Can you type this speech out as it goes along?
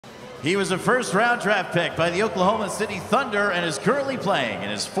He was a first-round draft pick by the Oklahoma City Thunder and is currently playing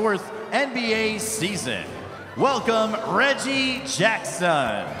in his 4th NBA season. Welcome, Reggie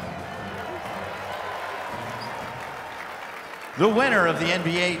Jackson. The winner of the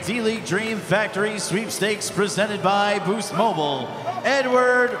NBA D-League Dream Factory Sweepstakes presented by Boost Mobile,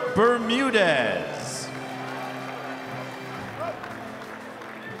 Edward Bermudez.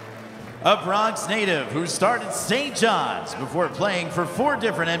 A Bronx native who started St. John's before playing for 4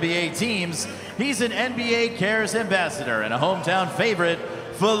 different NBA teams, he's an NBA Cares ambassador and a hometown favorite,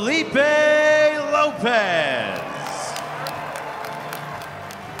 Felipe Lopez.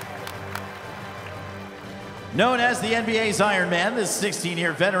 Known as the NBA's Iron Man, this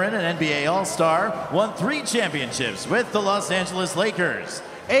 16-year veteran and NBA All-Star won 3 championships with the Los Angeles Lakers.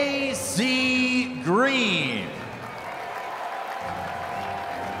 AC Green.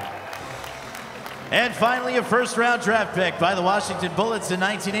 And finally, a first-round draft pick by the Washington Bullets in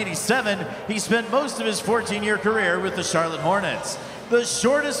 1987, he spent most of his 14-year career with the Charlotte Hornets. The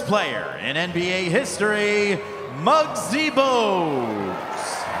shortest player in NBA history, Muggsy Bogues.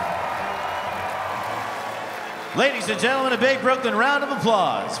 Ladies and gentlemen, a big Brooklyn round of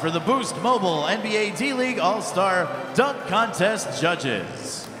applause for the Boost Mobile NBA D-League All-Star Dunk Contest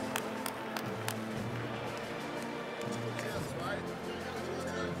judges.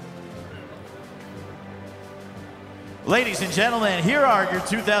 Ladies and gentlemen, here are your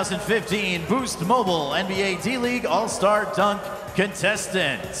 2015 Boost Mobile NBA D-League All-Star Dunk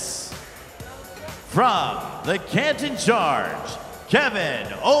contestants. From the Canton Charge, Kevin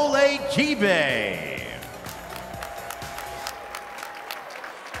Olekaibe.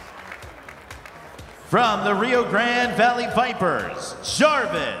 From the Rio Grande Valley Vipers,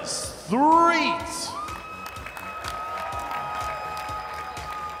 Jarvis Threatt.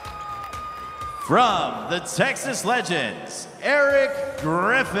 From the Texas Legends, Eric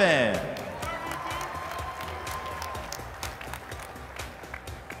Griffin.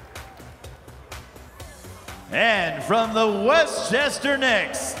 And from the Westchester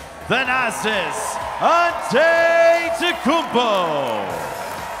Knicks, Thanasis Antetokounmpo.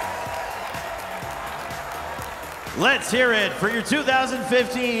 Let's hear it for your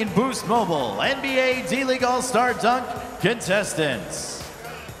 2015 Boost Mobile NBA D-League All-Star Dunk contestants.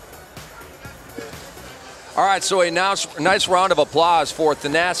 All right, so a nice round of applause for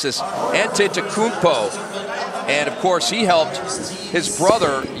Thanasis Antetokounmpo. And of course, he helped his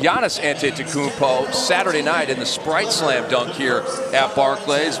brother, Giannis Antetokounmpo, Saturday night in the Sprite Slam dunk here at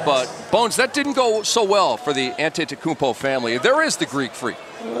Barclays. But, Bones, that didn't go so well for the Antetokounmpo family. There is the Greek Freak.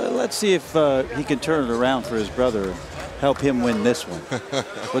 Well, let's see if he can turn it around for his brother and help him win this one.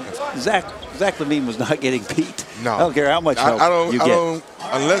 But Zach LaVine was not getting beat. No. I don't care how much help you get.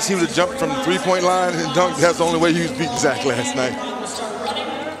 Unless he would have jumped from the three-point line and dunked, that's the only way he was beating Zach last night.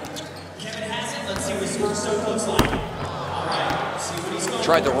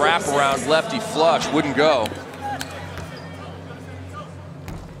 Tried the wraparound lefty flush, wouldn't go.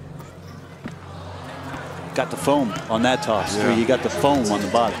 Got the foam on that toss. Yeah. You got the foam on the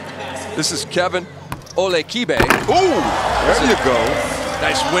bottom. This is Kevin Olekaibe. Ooh, there you go.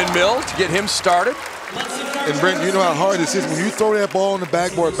 Nice windmill to get him started. And Brent, you know how hard this is. When you throw that ball on the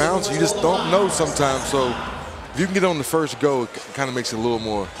backboard bounce, you just don't know sometimes. So if you can get on the first go, it kind of makes it a little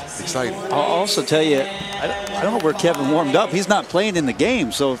more exciting. I'll also tell you, I don't know where Kevin warmed up. He's not playing in the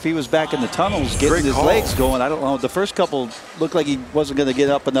game. So if he was back in the tunnels getting his legs going, I don't know. The first couple looked like he wasn't going to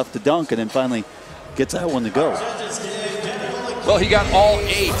get up enough to dunk, and then finally gets that one to go. Well, he got all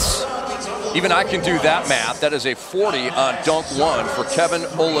 8s. Even I can do that math. That is a 40 on dunk 1 for Kevin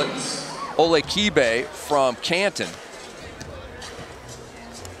Olekaibe from Canton.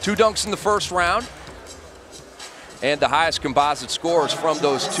 2 dunks in the first round. And the highest composite scores from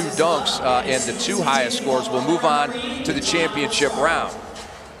those 2 dunks and the 2 highest scores will move on to the championship round.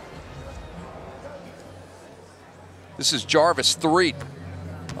 This is Jarvis Threatt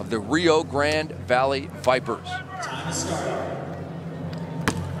of the Rio Grande Valley Vipers.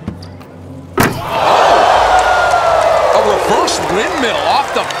 A reverse windmill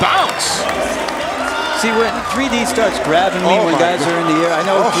off the bounce. See, when 3D starts grabbing me when guys are in the air, I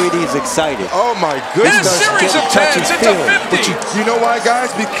know 3D is excited. Oh my goodness. In a series of 10s, it's a 50. But you know why,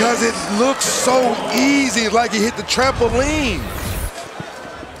 guys? Because it looks so easy, like he hit the trampoline.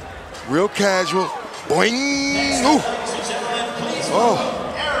 Real casual. Boing. Ooh. Oh,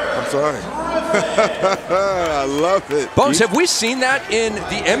 I'm sorry. I love it. Bones, have we seen that in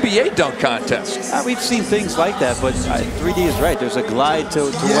the NBA dunk contest? We've seen things like that, but 3D is right. There's a glide to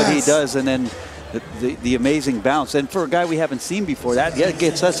what he does, and then the amazing bounce. And for a guy we haven't seen before, that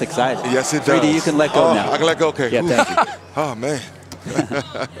gets us excited. Yes, it does. 3D, you can let go now. I can let go, okay. Yeah, thank you. Oh, man.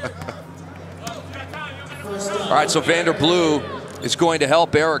 All right, so Vanderblue is going to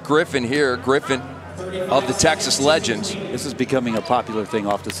help Eric Griffin here. Griffin of the Texas Legends. This is becoming a popular thing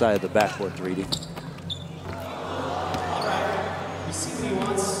off the side of the backboard, 3D.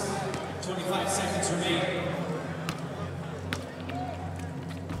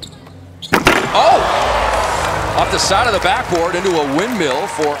 Oh! Off the side of the backboard into a windmill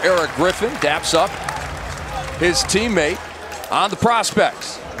for Eric Griffin. Daps up his teammate on the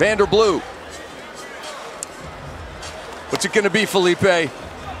prospects. Vanderblue. What's it going to be, Felipe?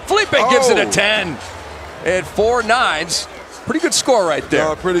 Felipe gives it a 10. And 4 9s. Pretty good score right there.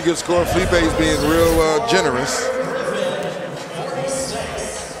 No, pretty good score. Felipe's being real generous.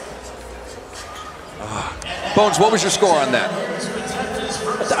 Bones, what was your score on that?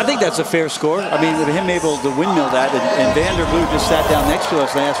 I think that's a fair score. I mean, him able to windmill that, and Vanderblue just sat down next to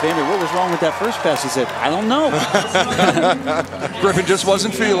us and I asked Vander, what was wrong with that first pass? He said, I don't know. Griffin just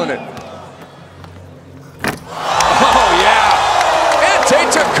wasn't feeling it. Oh, yeah.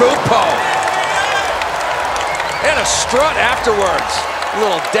 Antetokounmpo. And a strut afterwards. A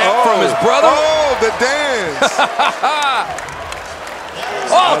little dap from his brother. Oh, the dance.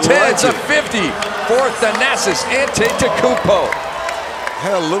 Oh, 10, it's a 50 for Thanasis Antetokounmpo.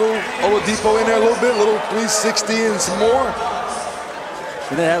 Had a little Oladipo in there a little bit, a little 360 and some more.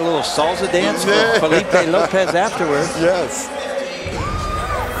 And then had a little salsa dance for Felipe Lopez afterwards. Yes.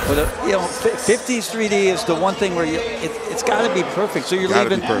 But you know, 50s 3D is the one thing where it's got to be perfect. So you're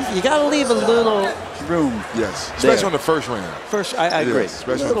leaving. You got to leave a little room. Yes, especially on the first round. I agree. Yes,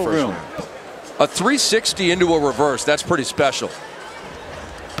 especially on the first round. A 360 into a reverse. That's pretty special.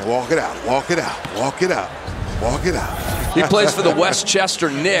 Walk it out. Walk it out. Walk it out. Walk it out. He plays for the Westchester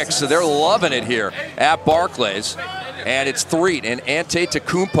Knicks, so they're loving it here at Barclays. And it's Threatt and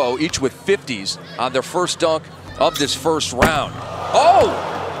Antetokounmpo, each with 50s on their first dunk of this first round. Oh!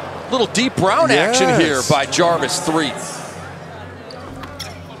 Little deep brown action here by Jarvis Threatt.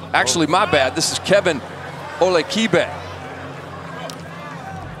 Actually, my bad. This is Kevin Olekaibe.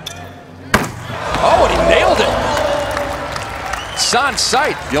 Oh, and he nailed it. It's on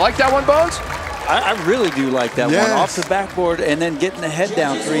sight. You like that one, Bones? I really do like that one. Off the backboard and then getting the head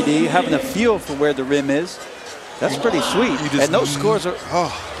down 3D, having a feel for where the rim is. That's pretty sweet. And those scores are...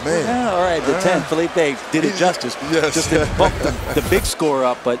 Oh, man. Yeah, all right, the 10. Felipe did it justice. Just to bump the big score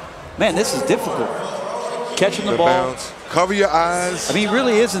up. But, man, this is difficult. Catching the ball. Bounce. Cover your eyes. I mean, he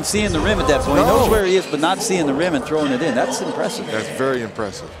really isn't seeing the rim at that point. He knows where he is, but not seeing the rim and throwing it in. That's impressive. That's very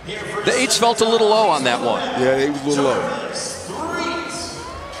impressive. The H felt a little low on that one. Yeah, it was a little low.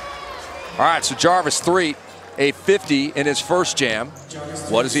 All right, so Jarvis Threatt, a 50 in his first jam.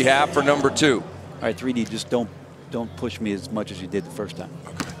 What does he have for number 2? All right, 3D, just don't push me as much as you did the first time.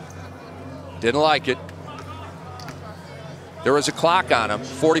 Okay. Didn't like it. There is a clock on him,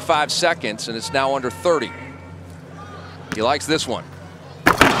 45 seconds, and it's now under 30. He likes this one.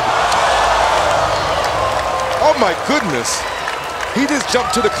 Oh, my goodness. He just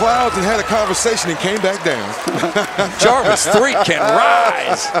jumped to the clouds and had a conversation and came back down. Jarvis Threatt can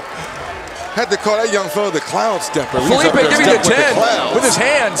rise. Had to call that young fellow the cloud stepper. Felipe give me the 10 with his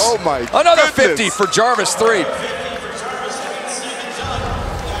hands. Oh, my Another goodness. 50 for Jarvis Threatt.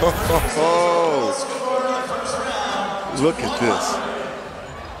 Oh, look at this.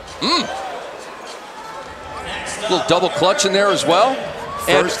 Little double clutch in there as well.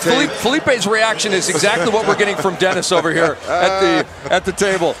 And Felipe's reaction is exactly what we're getting from Dennis over here at the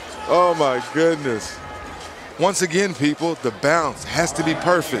table. Oh, my goodness. Once again, people, the bounce has to be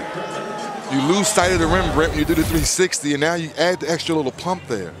perfect. You lose sight of the rim, Brent, when you do the 360, and now you add the extra little pump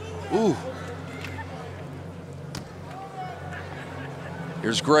there. Ooh.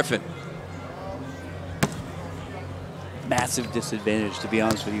 Here's Griffin. Massive disadvantage, to be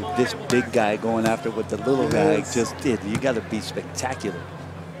honest with you. This big guy going after what the little guy just did. You got to be spectacular.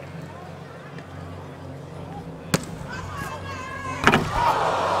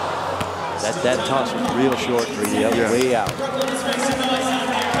 That toss was real short for you. Way out.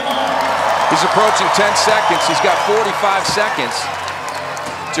 He's approaching 10 seconds. He's got 45 seconds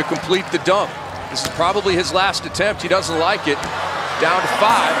to complete the dunk. This is probably his last attempt. He doesn't like it. Down to 5.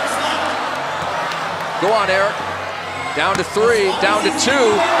 Go on, Eric. Down to 3, down to 2,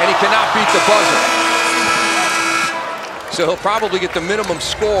 and he cannot beat the buzzer. So he'll probably get the minimum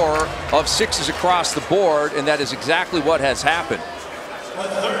score of 6s across the board, and that is exactly what has happened.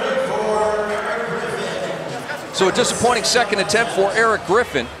 So a disappointing second attempt for Eric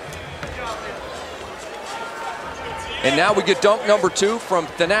Griffin. And now we get dunk number 2 from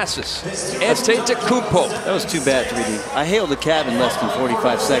Thanasis Antetokounmpo. That was too bad, 3D. I hailed a cab in less than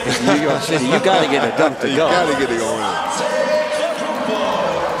 45 seconds in New York City. You got to get a dunk to go. You got to get it going.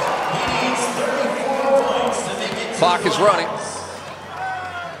 Clock is running.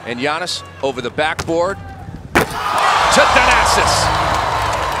 And Giannis over the backboard to Thanasis.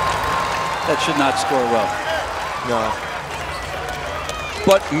 That should not score well. No.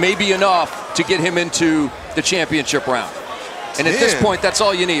 But maybe enough to get him into the championship round. And at this point, that's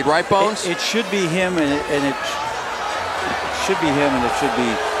all you need, right, Bones? It should be him, and it should be him, and it should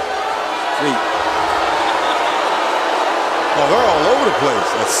be Threatt. Oh, they're all over the place.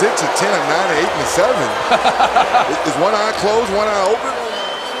 A 6, a 10, a 9, a 8, and a 7. Is one eye closed, one eye open?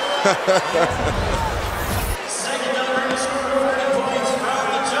 Second number to score 40 points from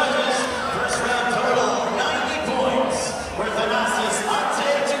the judges. First round total, 90 points for Thanasis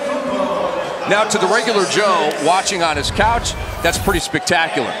Antetokounmpo. Now, to the regular Joe watching on his couch, that's pretty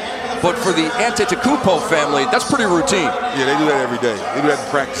spectacular. But for the Antetokounmpo family, that's pretty routine. Yeah, they do that every day. They do that in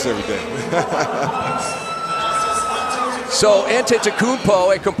practice every day. So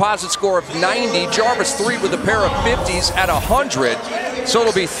Antetokounmpo, a composite score of 90. Jarvis Threatt with a pair of 50s at 100. So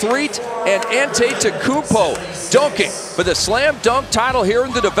it'll be Threatt and Antetokounmpo dunking for the slam dunk title here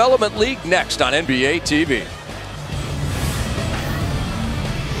in the Development League next on NBA TV.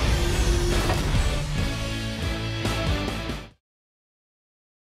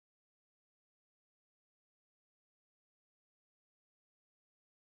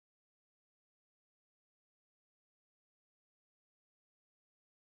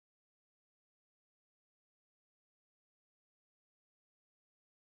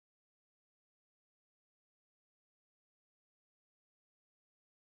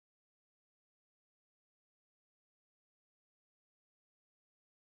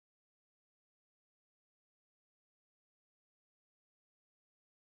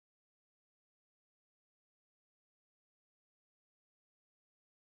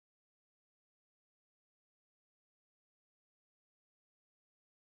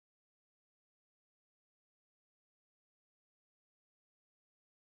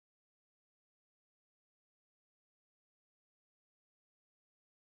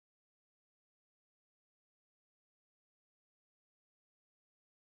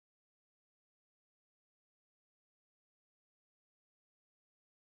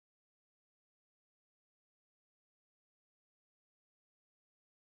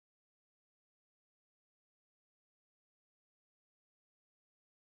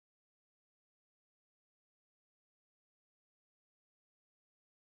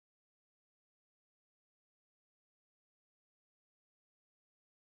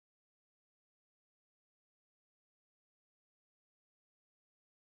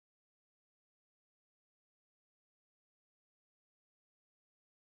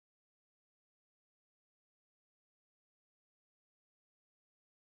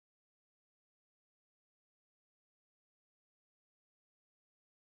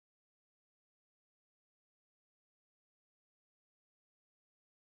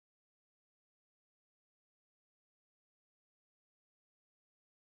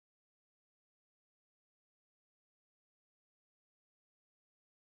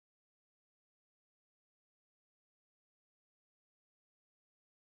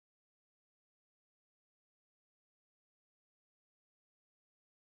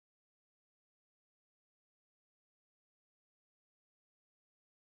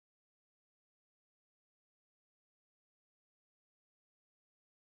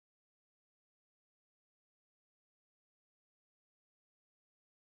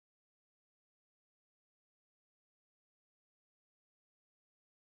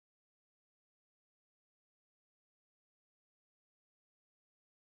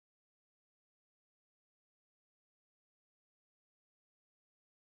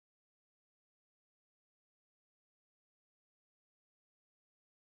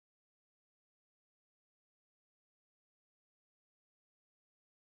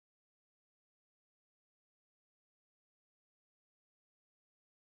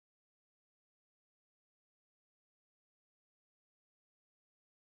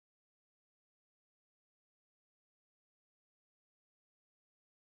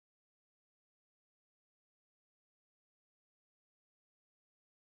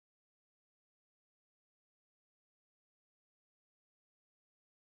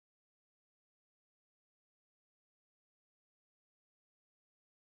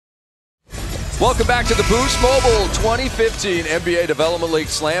 Welcome back to the Boost Mobile 2015 NBA Development League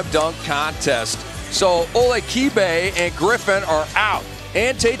Slam Dunk Contest. So Olekaibe and Griffin are out.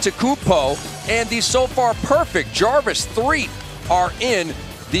 Antetokounmpo and the so far perfect Jarvis Threatt are in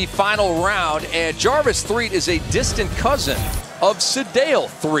the final round. And Jarvis Threatt is a distant cousin of Sedale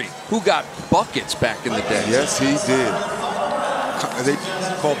Threatt, who got buckets back in the day. Yes, he did. they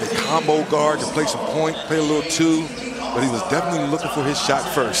call it the combo guard, to play some point, play a little two, but he was definitely looking for his shot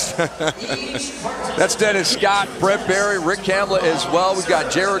first. That's Dennis Scott, Brett Barry, Rick Hamlet as well. We've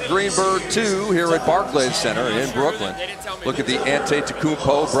got Jared Greenberg, too, here at Barclays Center in Brooklyn. Look at the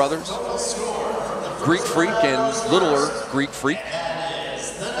Antetokounmpo brothers. Greek Freak and littler Greek Freak.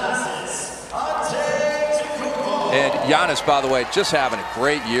 And Giannis, by the way, just having a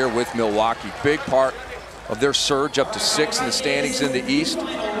great year with Milwaukee. Big part of their surge up to 6 in the standings in the East.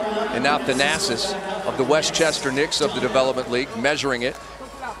 And now Thanasis of the Westchester Knicks of the Development League, measuring it.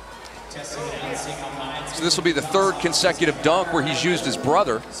 So this will be the 3rd consecutive dunk where he's used his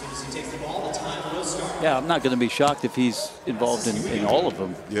brother. Yeah, I'm not going to be shocked if he's involved in all of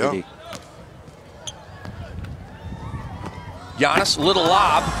them. Yeah. Giannis, little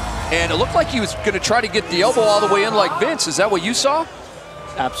lob, and it looked like he was going to try to get the elbow all the way in like Vince. Is that what you saw?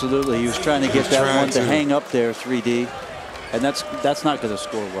 Absolutely. He was trying to get that one to hang up there, 3D. And that's not going to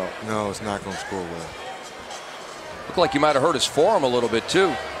score well. No, it's not going to score well. Looked like you might have hurt his forearm a little bit,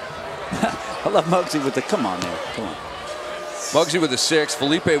 too. I love Muggsy with the, come on there, come on. Muggsy with a 6,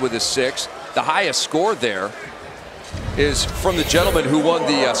 Felipe with a 6. The highest score there is from the gentleman who won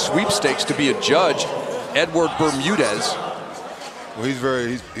the sweepstakes to be a judge, Edward Bermudez. Well, he's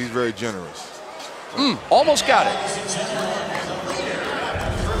very generous. Almost got it.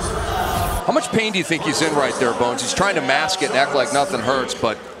 How much pain do you think he's in right there, Bones? He's trying to mask it and act like nothing hurts,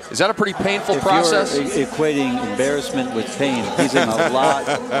 but is that a pretty painful process? If you're equating embarrassment with pain, he's in a lot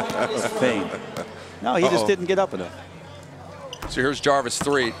of pain. No, he just didn't get up enough. So here's Jarvis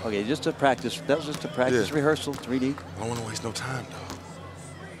 3. Okay, just a practice. That was just a practice rehearsal, 3D. I don't want to waste no time, though.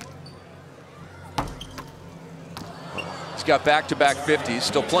 He's got back-to-back 50s,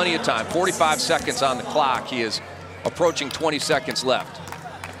 still plenty of time. 45 seconds on the clock. He is approaching 20 seconds left.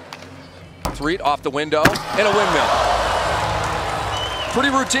 Threatt off the window and a windmill. Pretty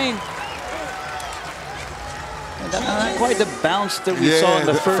routine. Not quite the bounce that we saw in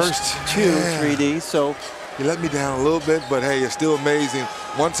the first two 3D. So he let me down a little bit, but hey, it's still amazing.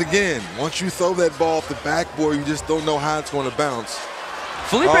 Once again, once you throw that ball off the backboard, you just don't know how it's going to bounce.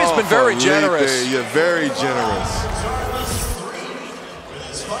 Felipe's been very generous. You're very generous.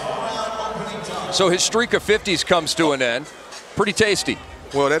 So his streak of 50s comes to an end. Pretty tasty.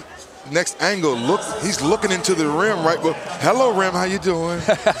 Well, that next angle, look, he's looking into the rim, right? Well, hello, rim, how you doing?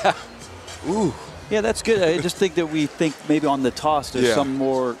 Ooh. Yeah, that's good. I just think that we think maybe on the toss there's some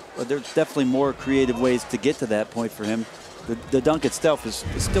more, there's definitely more creative ways to get to that point for him. The dunk itself is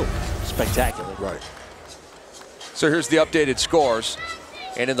still spectacular. Right. So here's the updated scores.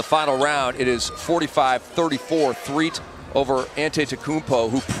 And in the final round, it is 45-34, Threatt over Antetokounmpo,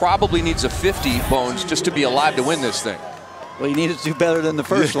 who probably needs a 50, Bones, just to be alive to win this thing. Well, he needed to do better than the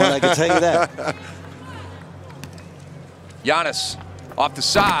first one, I can tell you that. Giannis off the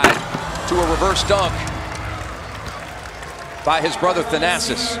side to a reverse dunk by his brother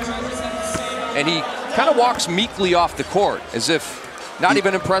Thanasis. And he kind of walks meekly off the court, as if not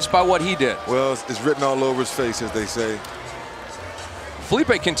even impressed by what he did. Well, it's written all over his face, as they say.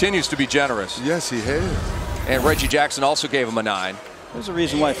 Felipe continues to be generous. Yes, he has. And Reggie Jackson also gave him a 9. There's a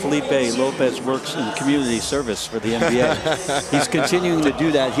reason why Felipe Lopez works in community service for the NBA. He's continuing to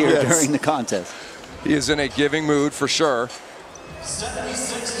do that here during the contest. He is in a giving mood for sure.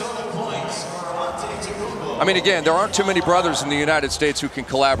 76 total points for Antetokounmpo. I mean, again, there aren't too many brothers in the United States who can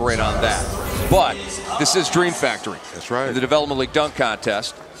collaborate on that. But this is Dream Factory. That's right. In the Development League dunk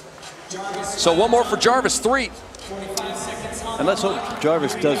contest. So one more for Jarvis, 3. And let's hope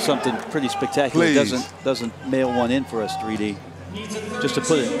Jarvis does something pretty spectacular. Please. Doesn't mail one in for us, 3D. Just to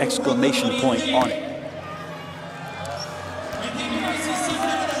put an exclamation point on it.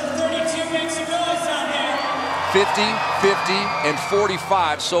 50, 50, and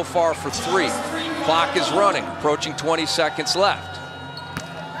 45 so far for 3. Clock is running, approaching 20 seconds left.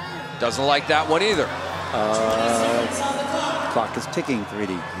 Doesn't like that one either. Clock is ticking,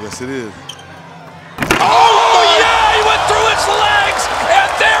 3D. Yes, it is. Oh, yeah, he went through his legs, and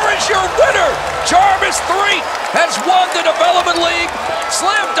there is your winner. Jarvis Threatt has won the Development League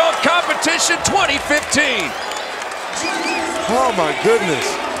Slam Dunk Competition 2015. Oh, my goodness.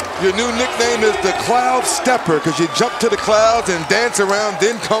 Your new nickname is the Cloud Stepper because you jump to the clouds and dance around,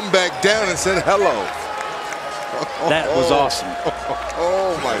 then come back down and said hello. That was awesome.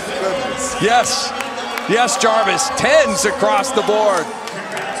 Oh, my goodness. Yes, yes, Jarvis, 10s across the board.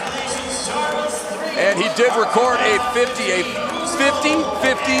 And he did record a 50, 50,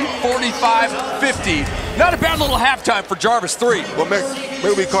 45, 50. Not a bad little halftime for Jarvis Threatt. Well,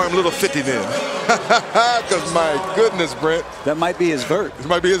 maybe we call him Little 50 then. Because my goodness, Brent. That might be his vert. This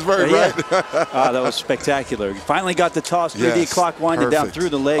might be his vert, yeah. right? That was spectacular. Finally got the toss, 3D Yes, clock winding down through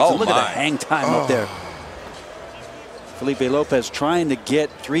the legs. Oh, and look at the hang time up there. Felipe Lopez trying to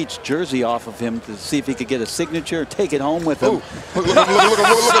get Threatt's jersey off of him to see if he could get a signature, take it home with him. Look at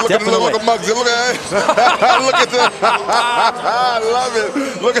Muggsy. Look at that. Look at that. I love it.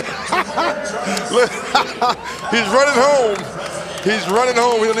 Look at look. He's running home. He's running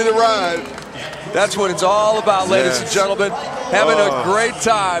home. He don't need a ride. That's what it's all about, ladies and gentlemen. Having a great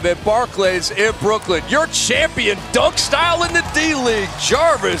time at Barclays in Brooklyn. Your champion dunk style in the D-League,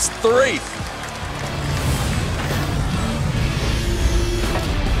 Jarvis Threatt.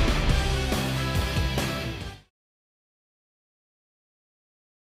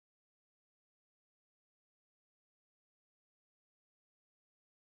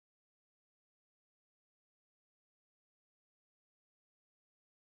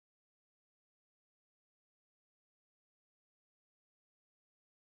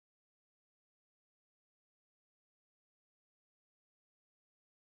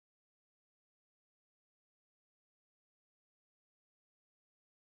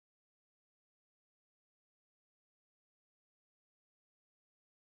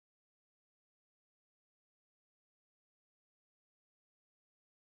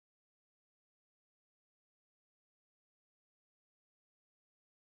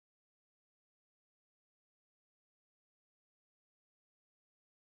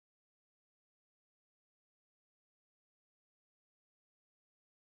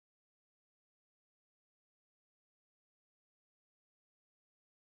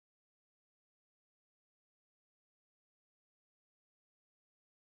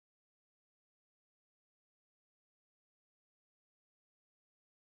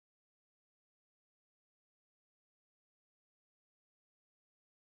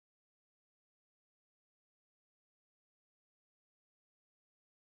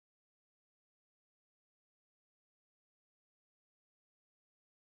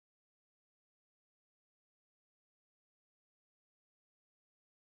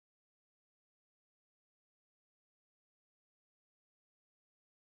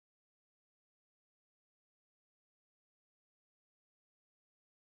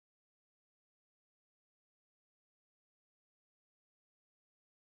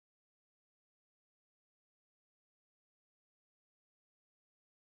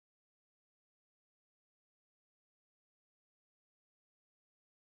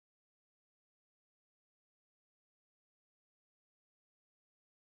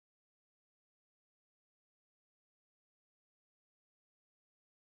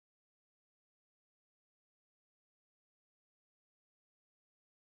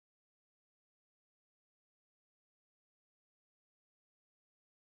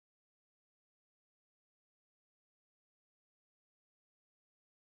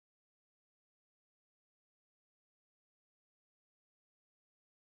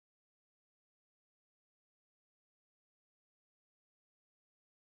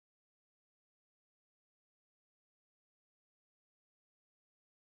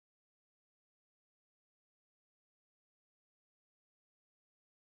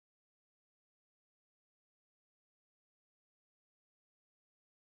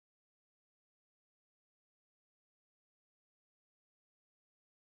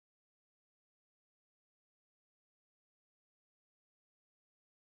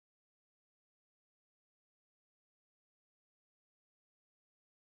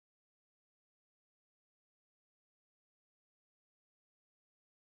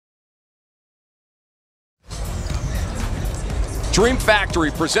 Dream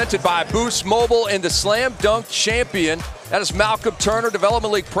Factory, presented by Boost Mobile and the Slam Dunk Champion. That is Malcolm Turner,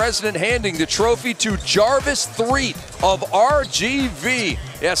 Development League President, handing the trophy to Jarvis Threatt of RGV.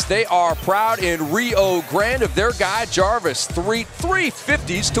 Yes, they are proud in Rio Grande of their guy, Jarvis Threatt. 3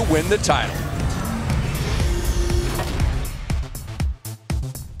 50s to win the title.